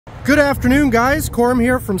Good afternoon, guys. Corm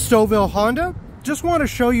here from Stouffville Honda. Just want to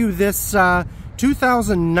show you this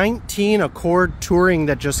 2019 Accord Touring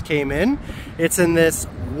that just came in. It's in this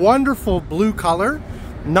wonderful blue color,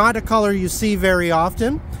 not a color you see very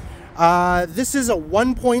often. This is a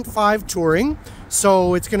 1.5 Touring,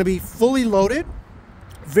 so it's going to be fully loaded,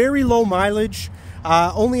 very low mileage,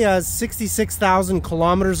 only has 66,000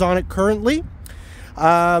 kilometers on it currently.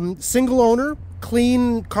 Single owner,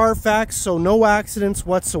 clean Carfax, so no accidents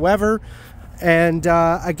whatsoever. And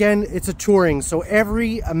again, it's a Touring, so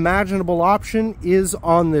every imaginable option is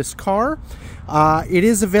on this car. It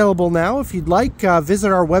is available now. If you'd like,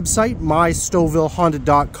 visit our website,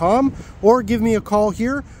 mystouffvillehonda.com, or give me a call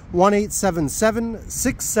here,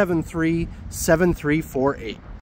 1-877-673-7348.